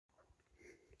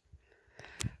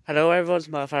Hello everyone, it's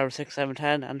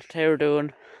MyFarmer6710 and today we're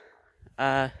doing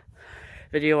a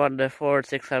video on the Ford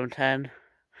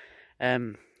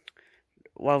 6710.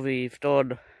 What we've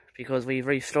done, because we've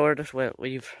restored it.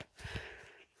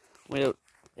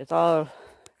 It's all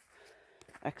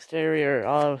exterior,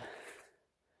 all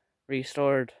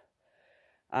restored,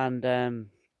 and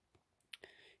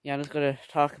yeah, I'm just gonna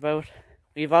talk about.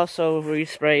 We've also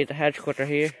resprayed the hedge cutter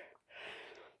here,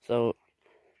 so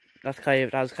that's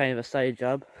kind of a side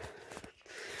job.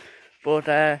 But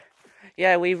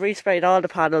yeah, we've resprayed all the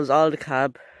panels, all the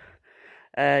cab.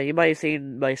 You might have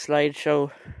seen my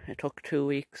slideshow. It took 2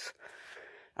 weeks,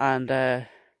 and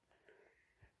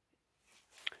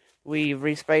we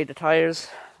resprayed the tires.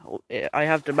 I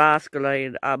have the masked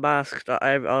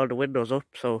all the windows up,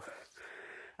 so,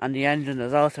 and the engine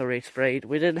is also resprayed.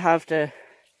 We didn't have to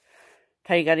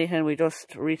take anything. We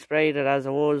just resprayed it as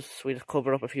it was. We just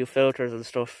covered up a few filters and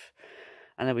stuff,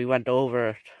 and then we went over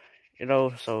it,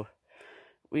 so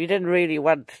we didn't really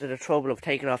went to the trouble of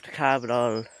taking off the cab at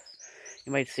all.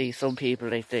 You might see some people,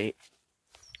 like, they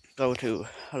go to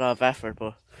a lot of effort,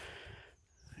 but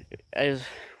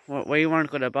we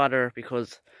weren't going to bother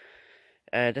because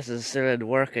this is still in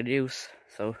work and use.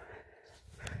 So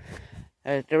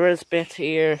there is a bit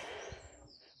here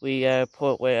we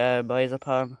put with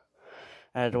Mizopam.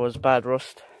 There was bad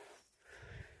rust.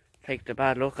 Take the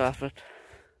bad look off it.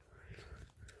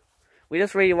 We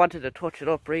just really wanted to touch it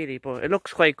up, really, but it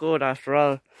looks quite good after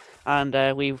all. And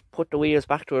we've put the wheels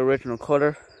back to original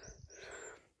colour.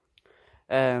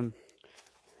 And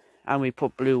we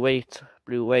put blue weights,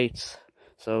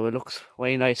 so it looks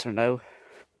way nicer now.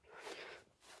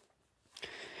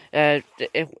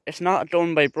 It's not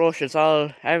done by brush.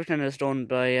 Everything is done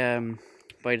by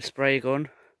the spray gun.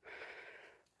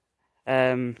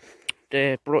 The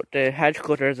hedge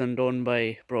cutter isn't done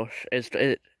by brush. It's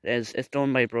done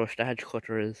by brush. The hedge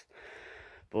cutter is,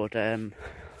 but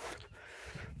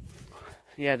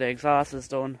yeah, the exhaust is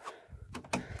done.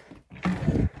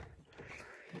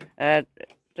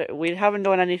 We haven't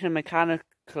done anything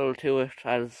mechanical to it,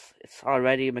 as it's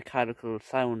already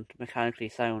mechanically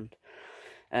sound.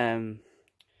 It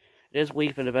is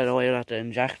weeping a bit of oil at the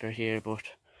injector here, but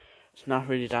it's not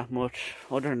really that much.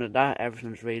 Other than that,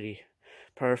 everything's really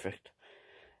perfect.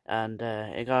 And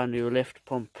it got a new lift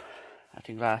pump, I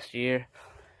think last year.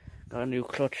 Got a new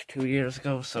clutch 2 years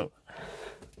ago, so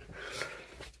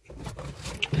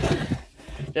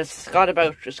it's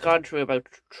gone through about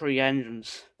 3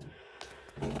 engines.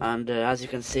 And as you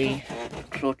can see, the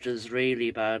clutch is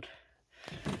really bad.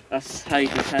 That's how you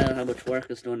can tell how much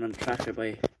work is done on the tractor,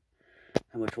 by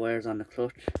how much wears on the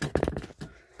clutch.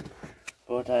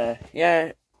 But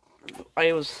yeah,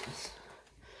 I was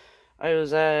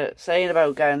saying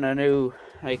about getting a new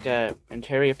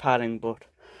interior padding, but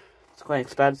it's quite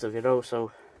expensive,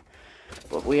 so.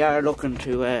 But we are looking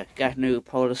to get new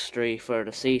upholstery for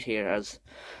the seat here, as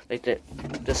like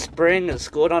the spring is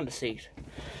good on the seat.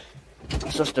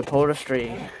 It's just the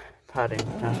upholstery padding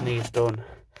that needs done.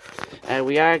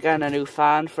 We are getting a new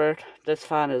fan for it. This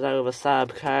fan is out of a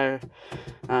Saab car,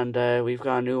 and we've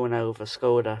got a new one out of a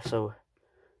Skoda, so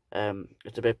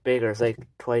it's a bit bigger. It's like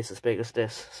twice as big as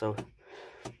this. So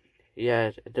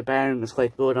yeah, the bearing is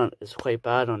quite good it's quite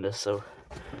bad on this, so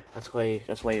that's why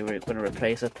we're going to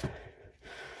replace it.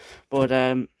 But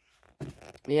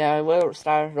yeah, I will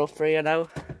start it up for you now.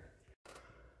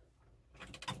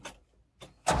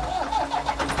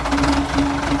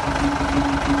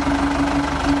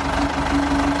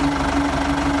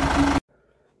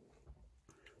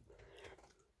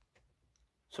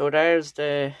 So there's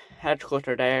the hedge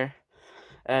cutter there.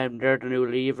 They're the new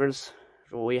levers.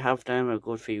 So we have them a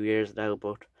good few years now,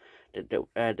 but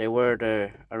they were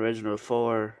the original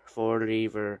four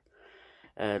lever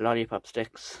lollipop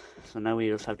sticks. So now we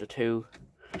just have the 2.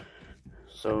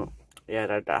 So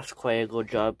yeah, that's quite a good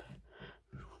job.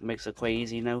 Makes it quite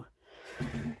easy now.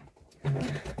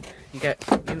 You get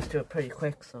used to it pretty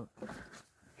quick, so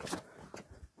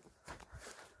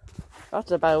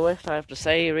that's about it, I have to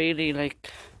say, really.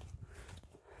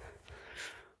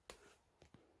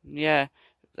 Yeah,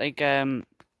 we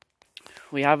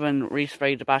haven't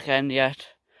resprayed the back end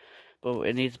yet, but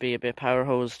it needs to be a bit power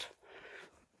hosed.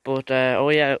 But oh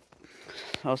yeah,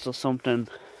 also something,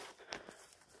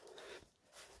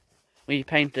 we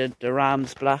painted the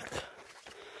rams black,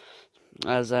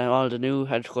 as all the new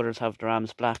hedge cutters have the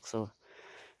rams black, so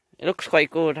it looks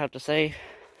quite good, I have to say.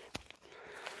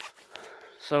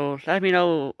 So let me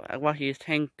know what you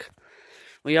think.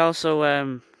 We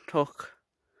also took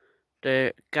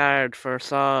the guard for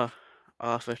saw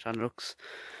off it, and looks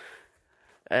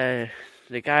the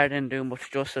guard didn't do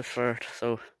much justice for it,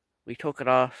 so we took it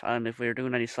off, and if we were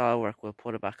doing any saw work, we'll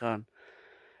put it back on.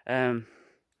 Um,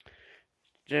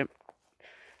 it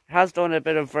has done a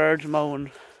bit of verge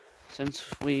mowing since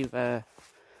we've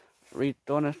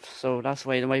redone it, so that's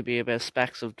why there might be a bit of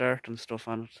specks of dirt and stuff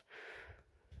on it.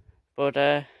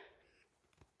 But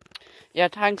yeah,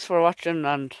 thanks for watching,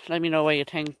 and let me know what you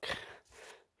think,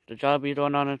 the job you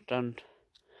done on it, and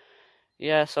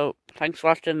yeah, so thanks for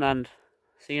watching, and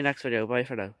see you next video. Bye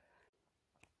for now.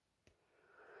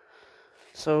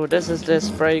 So this is the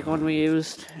spray gun we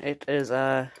used. It is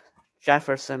a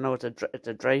Jefferson. No, it's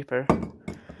a Draper.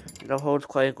 It holds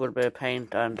quite a good bit of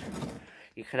paint, and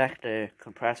you connect the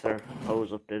compressor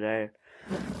hose up to there,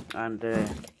 and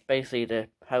basically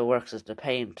how it works is the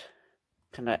paint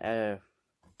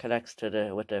connects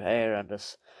to with the air, and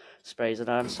just sprays it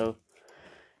on. So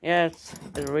yeah, it's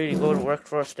really good. It worked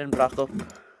for us. Didn't block up.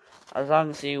 As long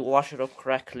as you wash it up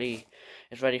correctly,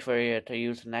 it's ready for you to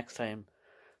use the next time.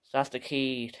 So that's the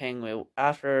key thing.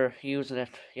 After using it,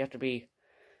 you have to be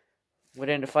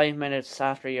within the 5 minutes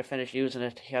after you're finished using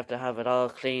it. You have to have it all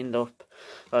cleaned up,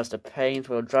 because the paint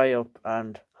will dry up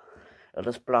and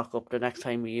it'll just block up the next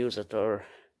time you use it. Or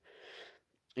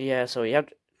yeah, so you have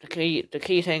the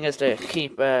key thing is to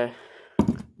keep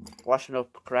washing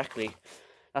up correctly.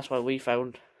 That's what we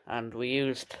found, and we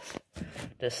used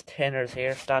this thinners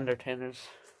here, standard thinners.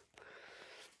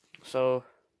 So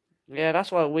yeah,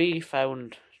 that's what we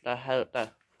found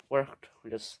that worked.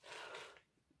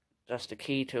 That's the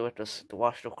key to it, just to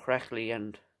wash it up correctly,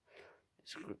 and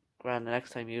it's grand the next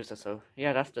time you use it. So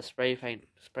yeah, that's the spray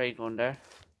gun there.